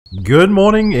Good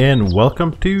morning and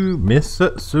welcome to Miss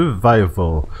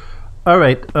Survival.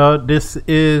 Alright, this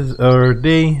is our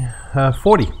day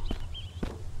 40.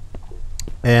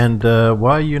 And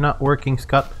why are you not working,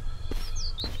 Scott?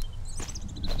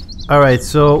 Alright,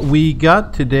 so we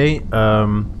got today,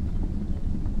 because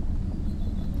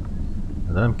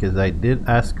I did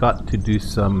ask Scott to do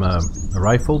some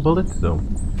rifle bullets, so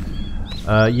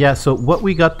yeah, so what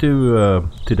we got to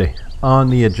today on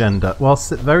the agenda, well,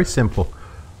 very simple.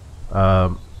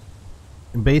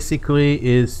 Basically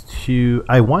is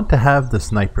I want to have the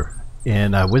sniper,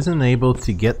 and I wasn't able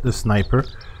to get the sniper.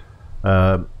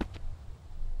 I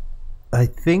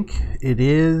think it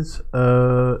is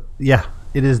yeah,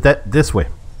 it is this way.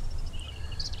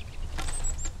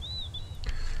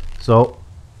 So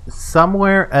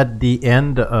somewhere at the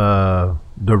end the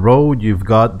road, you've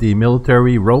got the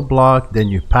military roadblock, then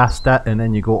you pass that and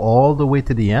then you go all the way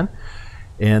to the end,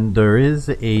 and there is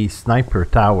a sniper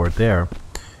tower there,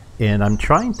 and I'm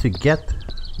trying to get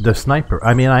the sniper.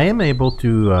 I mean, I am able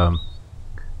to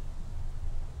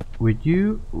were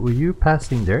you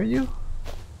passing there, you?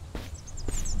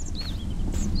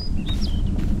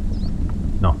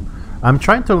 No. I'm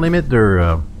trying to limit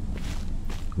their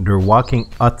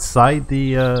walking outside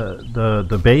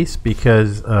the base,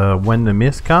 because when the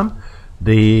mist come,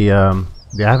 they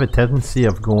have a tendency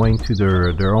of going to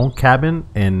their own cabin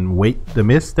and wait the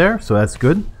mist there, so that's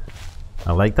good.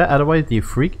 I like that, otherwise they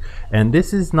freak. And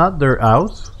this is not their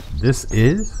house, this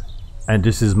is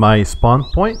my spawn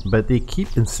point, but they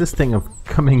keep insisting of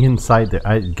coming inside there.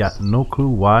 I got no clue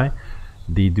why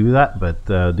they do that, but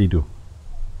they do.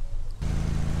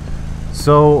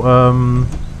 So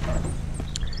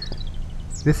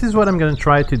this is what I'm gonna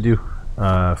try to do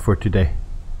for today.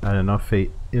 I don't know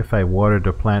if I water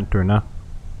the plant or not.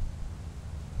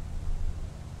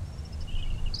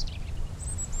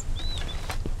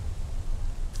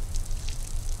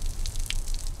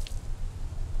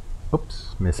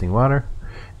 Oops, missing water.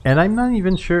 And I'm not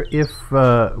even sure if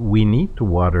we need to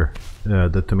water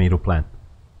the tomato plant.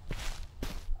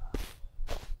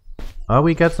 Oh,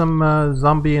 we got some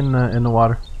zombie in the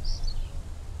water.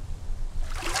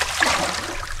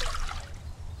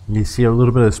 You see a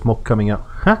little bit of smoke coming out.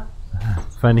 Huh?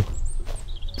 Funny.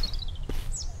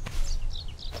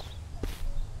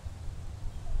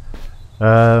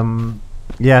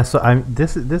 Yeah, so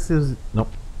this is no.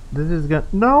 This is gonna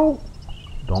no.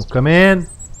 Don't come in,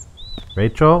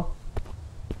 Rachel.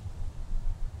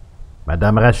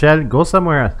 Madame Rachel, go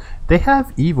somewhere else. They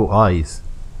have evil eyes.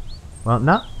 Well,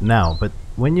 not now, but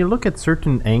when you look at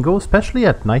certain angles, especially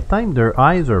at nighttime, their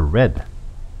eyes are red.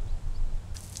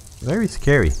 Very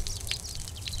scary.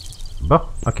 But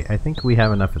okay, I think we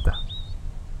have enough of that.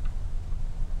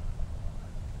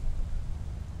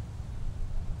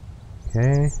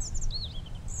 Okay.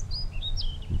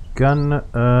 Gun,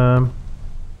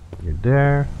 you're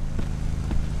there.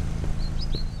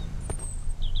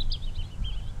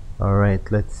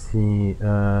 Alright, let's see,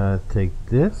 take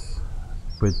this,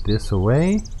 put this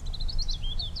away,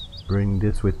 bring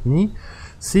this with me.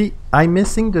 See, I'm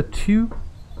missing the two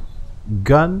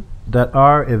gun that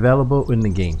are available in the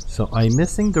game. So I'm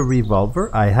missing the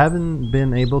revolver. I haven't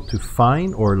been able to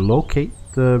find or locate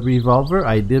the revolver.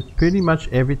 I did pretty much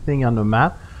everything on the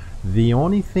map. The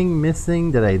only thing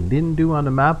missing that I didn't do on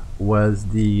the map was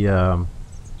the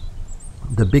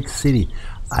big city.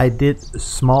 I did a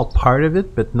small part of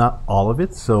it, but not all of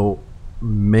it, so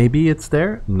maybe it's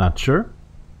there, I'm not sure.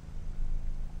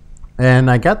 And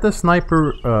I got the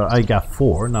sniper, I got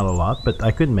 4, not a lot, but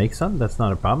I could make some, that's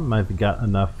not a problem. I've got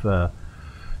enough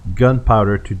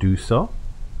gunpowder to do so.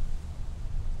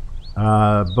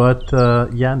 Yeah,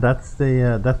 that's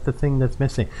the thing that's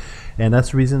missing. And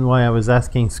that's the reason why I was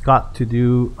asking Scott to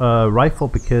do rifle,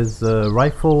 because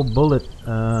rifle bullet,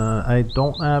 I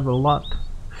don't have a lot.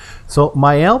 So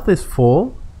my health is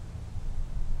full.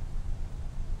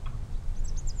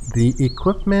 The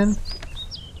equipment,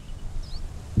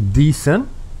 decent.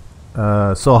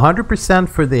 So 100%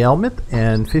 for the helmet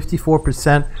and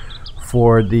 54%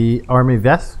 for the army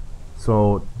vest.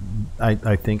 So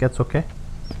I think that's okay.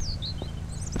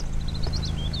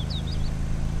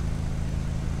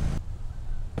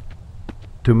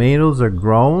 Tomatoes are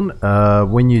grown.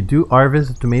 When you do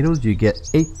harvest tomatoes, you get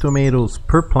 8 tomatoes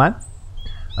per plant,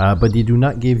 but they do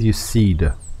not give you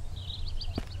seed.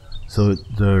 So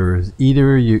there's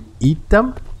either you eat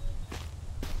them,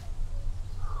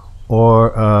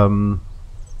 or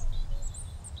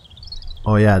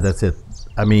oh yeah, that's it.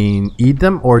 I mean, eat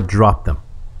them or drop them.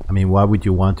 I mean, why would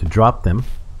you want to drop them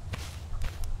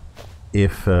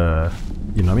if you know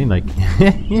what I mean, like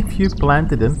if you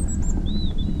planted them?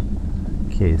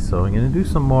 Okay, so I'm gonna do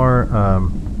some more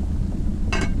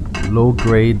low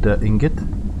grade ingot.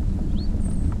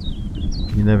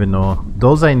 You never know.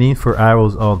 Those I need for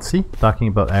arrows. Oh, see, talking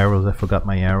about arrows, I forgot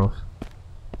my arrows.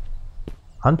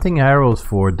 Hunting arrows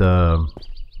for the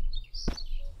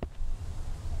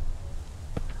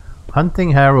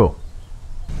hunting arrow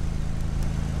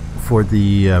for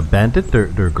the bandit.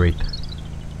 They're great.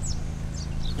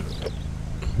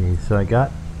 Okay, so I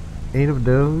got 8 of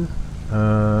those.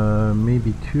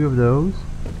 Maybe 2 of those.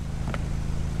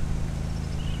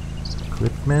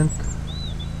 Equipment.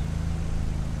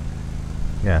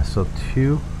 Yeah, so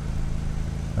 2.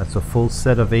 That's a full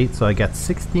set of 8. So I got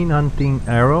 16 hunting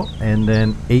arrow and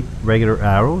then 8 regular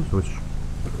arrows, which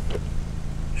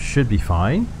should be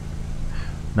fine.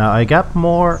 Now I got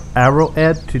more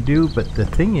arrowhead to do, but the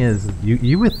thing is,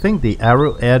 you would think the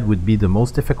arrowhead would be the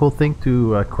most difficult thing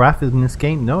to craft in this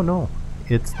game. No,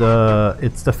 it's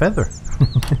the feather.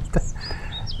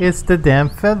 It's the damn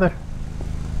feather.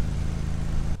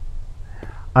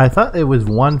 I thought it was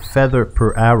 1 feather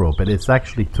per arrow, but it's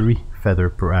actually 3 feather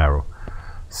per arrow.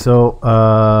 So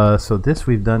so this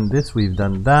we've done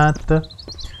that.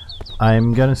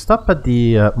 I'm gonna stop at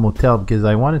the motel because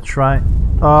I want to try.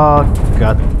 Oh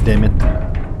god damn it!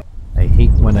 I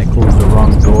hate when I close the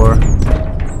wrong door.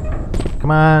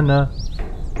 Come on.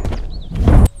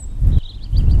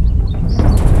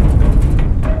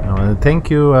 Thank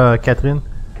you, Catherine.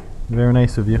 Very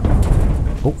nice of you.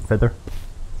 Oh, feather.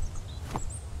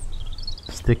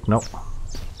 Stick, no.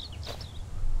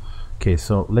 Okay,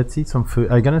 so let's eat some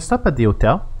food. I'm gonna stop at the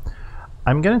hotel.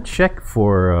 I'm gonna check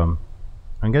for.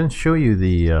 I'm gonna show you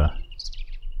the.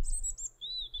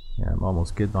 Yeah, I'm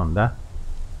almost good on that.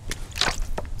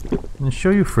 I'm gonna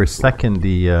show you for a second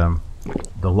the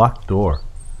locked door,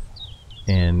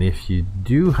 and if you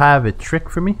do have a trick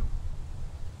for me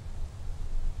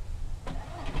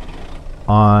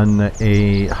on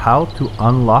how to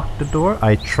unlock the door.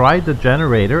 I tried the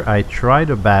generator, I tried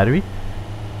the battery,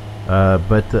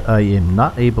 but I am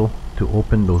not able to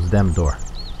open those damn door.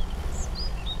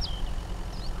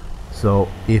 So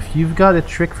if you've got a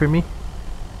trick for me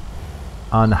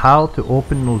on how to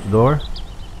open those doors,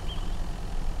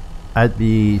 I'd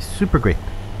be super great.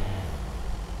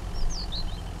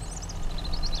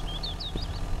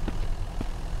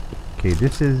 Okay,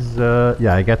 this is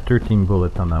yeah, I got 13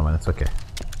 bullets on that one. That's okay.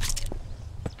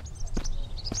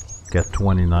 Got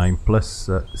 29 plus.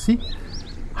 See,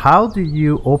 how do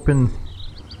you open?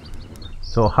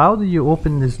 So how do you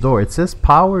open this door? It says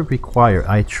power required.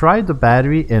 I tried the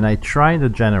battery and I tried the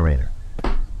generator.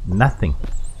 Nothing.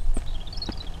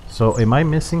 So am I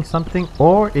missing something,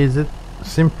 or is it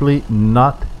simply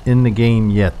not in the game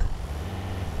yet?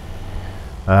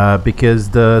 Because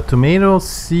the tomato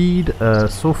seed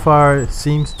so far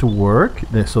seems to work,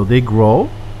 so they grow.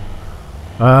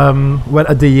 Well,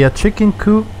 the chicken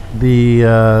coop, the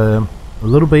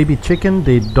little baby chicken,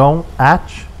 they don't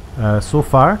hatch so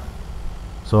far.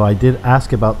 So I did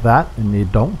ask about that, and they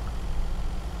don't.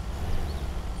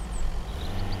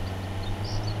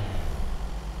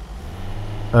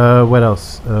 What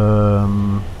else?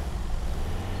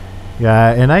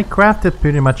 Yeah, and I crafted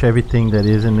pretty much everything that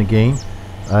is in the game.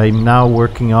 I'm now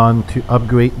working on to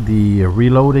upgrade the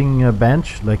reloading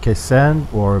bench, like I said,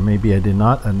 or maybe I did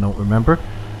not, I don't remember.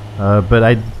 But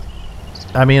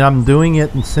I mean, I'm doing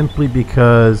it simply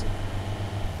because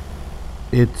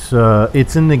it's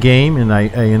in the game, and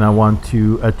I want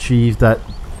to achieve that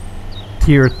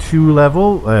tier 2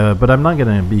 level. But I'm not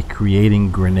gonna be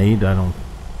creating grenade. I don't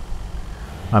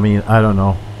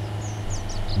know.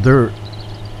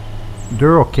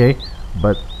 They're okay,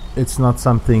 but it's not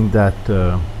something that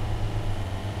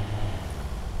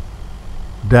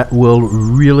that will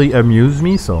really amuse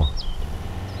me. So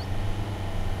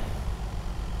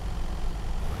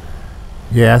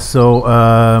yeah, so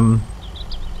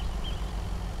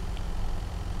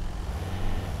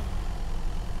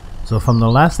so from the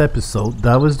last episode,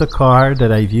 that was the car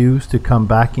that I've used to come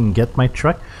back and get my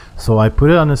truck. So I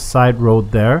put it on a side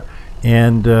road there,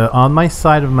 and on my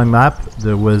side of my map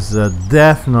there was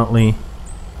definitely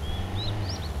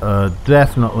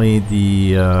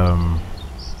the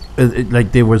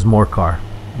like there was more car.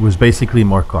 It was basically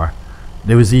more car.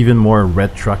 There was even more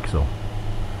red truck. So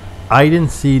I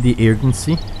didn't see the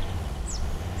urgency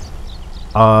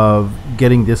of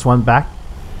getting this one back.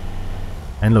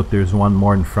 And look, there's one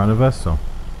more in front of us. So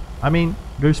I mean,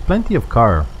 there's plenty of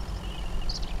car.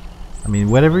 I mean,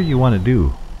 whatever you want to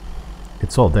do,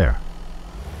 it's all there.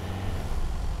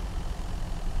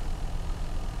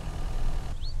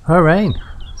 All right,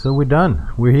 so we're done.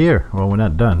 We're here. Well, we're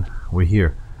not done. We're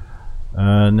here.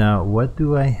 Now, what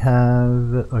do I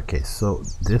have? Okay, so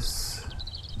this.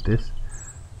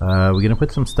 We're gonna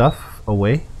put some stuff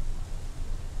away.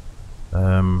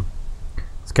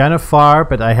 It's kind of far,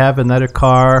 but I have another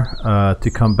car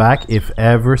to come back if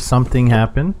ever something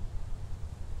happened.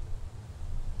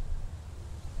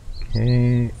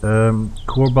 Okay,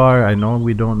 crowbar I know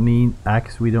we don't need,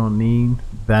 axe we don't need,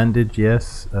 bandage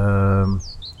yes.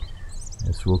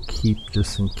 This we'll keep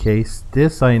just in case.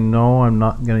 This I know I'm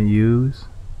not gonna use,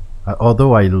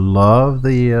 although I love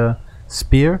the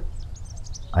spear.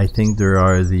 I think they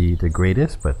are the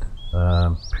greatest, but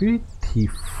pretty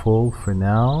full for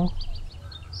now.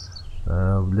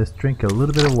 Let's drink a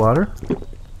little bit of water.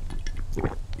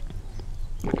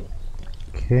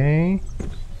 Okay.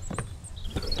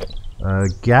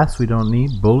 Gas we don't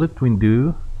need. Bullet we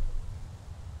do.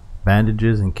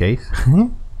 Bandages in case.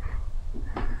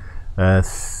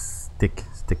 Stick.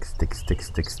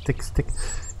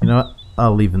 You know what?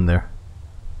 I'll leave them there.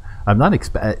 I'm not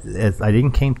I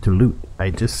didn't came to loot. I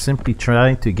just simply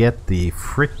tried to get the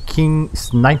freaking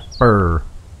sniper.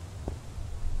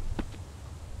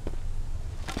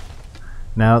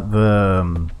 Now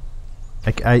the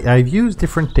I've used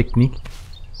different technique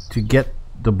to get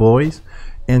the boys,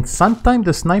 and sometimes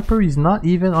the sniper is not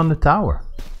even on the tower.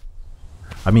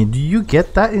 I mean, do you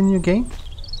get that in your game?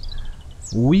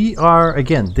 We are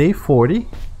again day 40,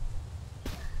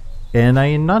 and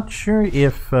I'm not sure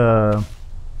if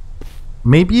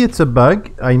maybe it's a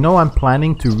bug. I know I'm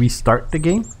planning to restart the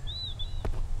game,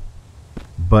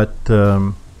 but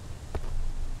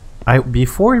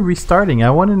before restarting,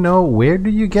 I want to know, where do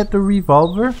you get the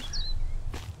revolver?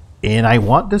 And I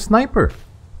want the sniper.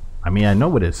 I mean, I know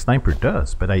what a sniper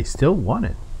does, but I still want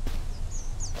it.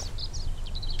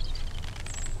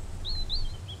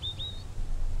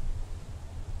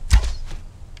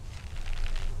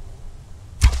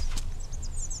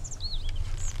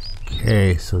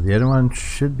 Okay, so the other one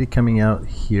should be coming out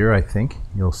here, I think.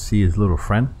 You'll see his little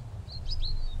friend.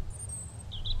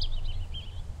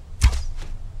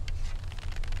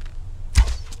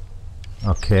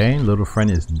 Okay, little friend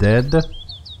is dead.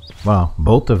 Well,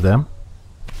 both of them.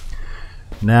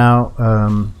 Now,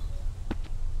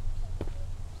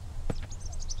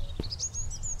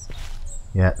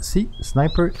 yeah, see,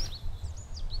 sniper.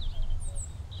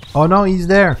 Oh no, he's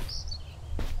there.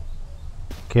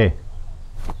 Okay.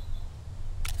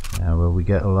 Yeah, well, we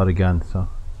get a lot of guns, so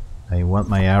I want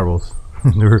my arrows.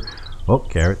 Oh,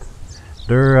 carrot.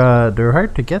 They're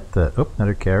hard to get. Oh,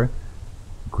 another carrot.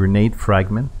 Grenade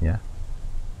fragment. Yeah.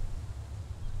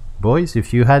 Boys,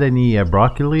 if you had any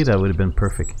broccoli, that would have been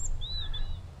perfect.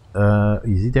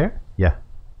 Is he there? Yeah.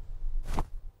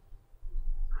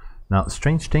 Now,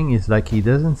 strange thing is, like, he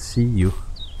doesn't see you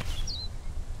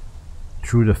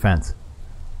through the fence.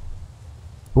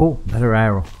 Oh, another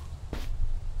arrow.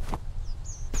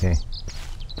 Okay.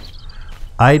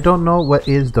 I don't know what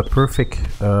is the perfect.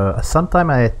 Sometime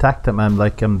I attacked him.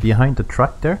 I'm behind the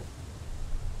truck there,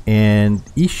 and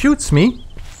he shoots me.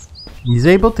 He's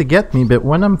able to get me, but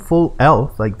when I'm full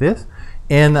health like this,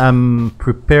 and I'm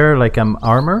prepared like I'm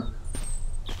armor,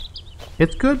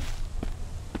 it's good.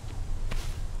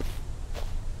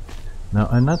 Now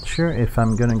I'm not sure if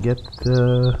I'm gonna get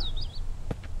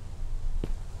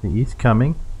he's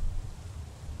coming.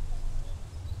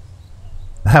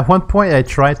 At one point I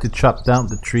tried to chop down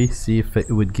the tree, see if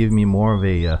it would give me more of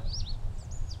a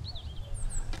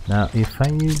now if I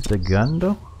use the gun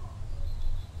though,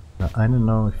 I don't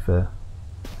know if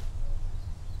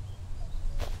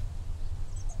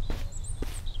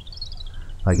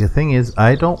like, the thing is,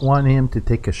 I don't want him to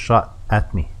take a shot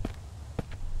at me.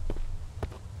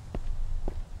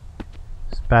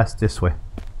 Let's pass this way.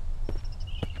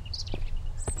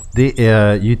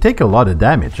 You take a lot of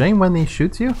damage, eh, when he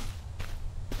shoots you?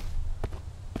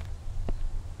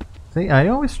 See, I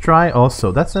always try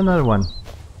also, that's another one.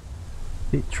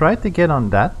 See, try to get on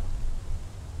that,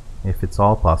 if it's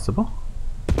all possible.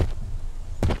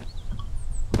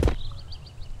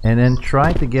 And then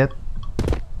try to get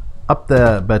up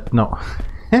the, but no,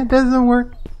 it doesn't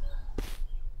work.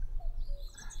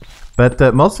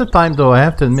 But most of the time though, I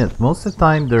have to admit, most of the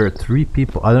time there are 3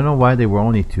 people. I don't know why they were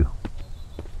only 2.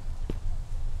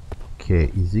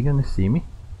 Okay, is he gonna see me?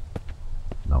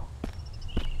 No.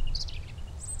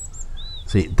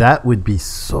 See, that would be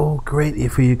so great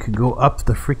if you could go up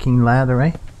the freaking ladder,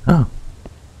 eh? Oh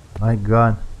my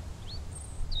god.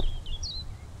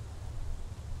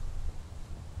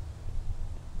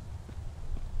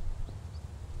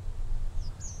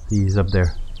 He's up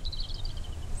there.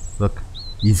 Look,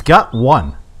 he's got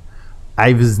one.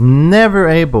 I was never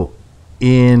able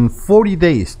in 40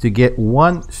 days to get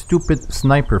one stupid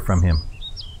sniper from him.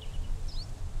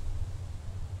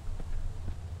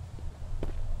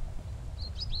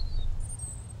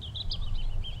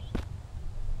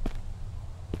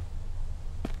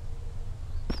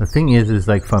 The thing is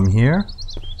like from here,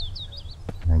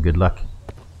 and good luck.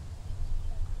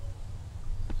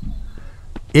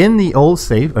 In the old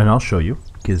save, and I'll show you,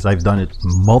 because I've done it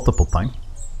multiple times.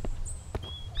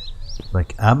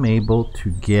 Like, I'm able to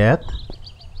get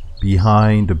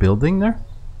behind the building there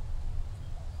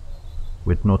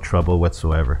with no trouble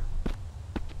whatsoever.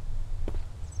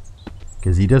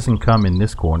 Because he doesn't come in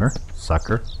this corner,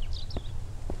 sucker.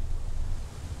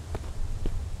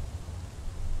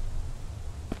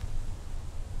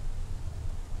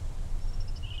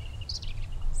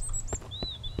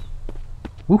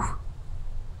 Oof.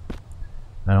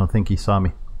 I don't think he saw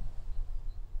me.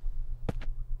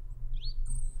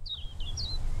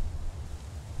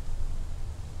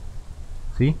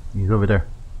 See? He's over there.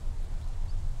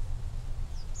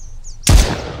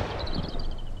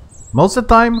 Most of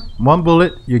the time, one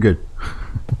bullet, you're good.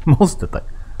 Most of the time.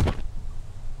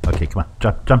 Okay, come on.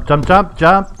 Jump, jump, jump, jump,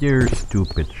 jump, you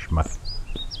stupid schmuck.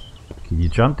 Can you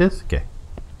jump this? Okay.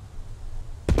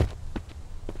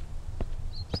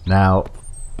 Now,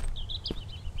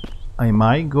 am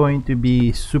I going to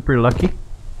be super lucky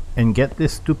and get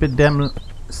this stupid damn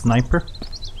sniper?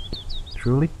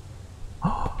 Truly?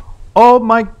 Oh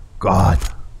my god!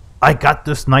 I got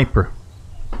the sniper.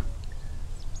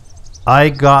 I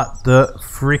got the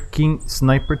freaking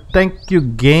sniper. Thank you,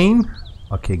 game.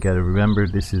 Okay, gotta remember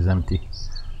this is empty.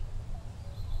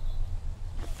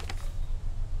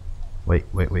 Wait.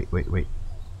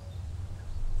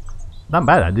 Not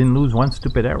bad. I didn't lose one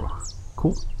stupid arrow.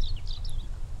 Cool.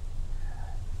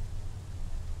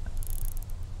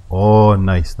 Oh,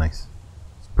 nice. It's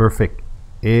perfect.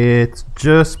 It's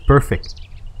just perfect.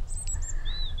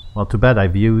 Well, too bad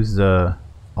I've used a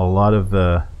lot of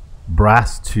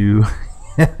brass to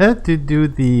to do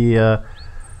the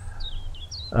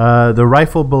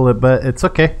rifle bullet, but it's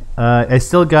okay. I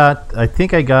still got, I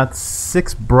think I got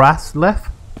 6 brass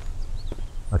left.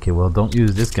 Okay, well, don't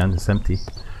use this gun, it's empty.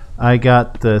 I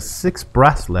got 6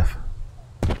 brass left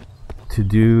to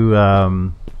do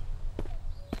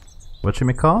what you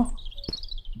may call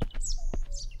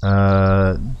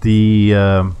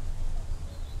the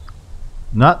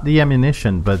not the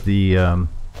ammunition, but the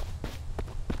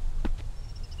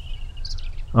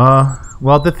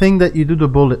well, the thing that you do the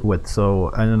bullet with.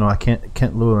 So I don't know, I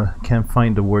can't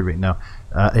find the word right now.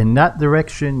 In that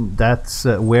direction, that's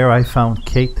where I found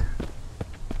Kate.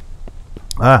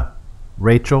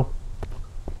 Rachel.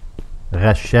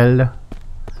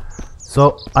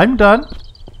 So I'm done.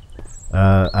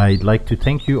 I'd like to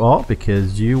thank you all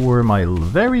because you were my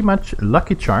very much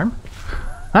lucky charm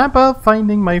about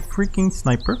finding my freaking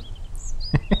sniper.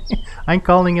 I'm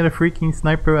calling it a freaking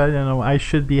sniper. I don't know, I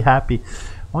should be happy.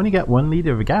 Only got 1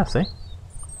 liter of gas, eh?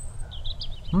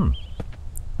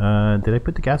 Did I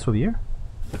put the gas over here?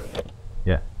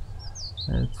 Yeah.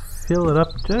 Let's fill it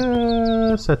up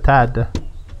just a tad.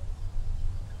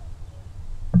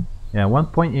 Yeah,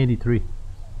 1.83.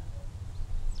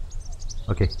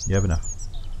 Okay, you have enough.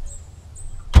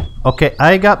 Okay,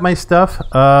 I got my stuff.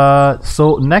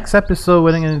 So next episode,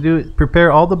 what I'm gonna do is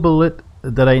prepare all the bullet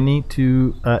that I need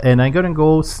to, and I'm gonna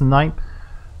go snipe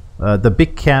the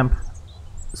big camp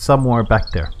somewhere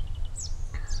back there.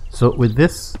 So with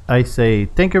this, I say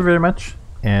thank you very much,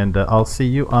 and I'll see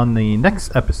you on the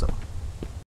next episode.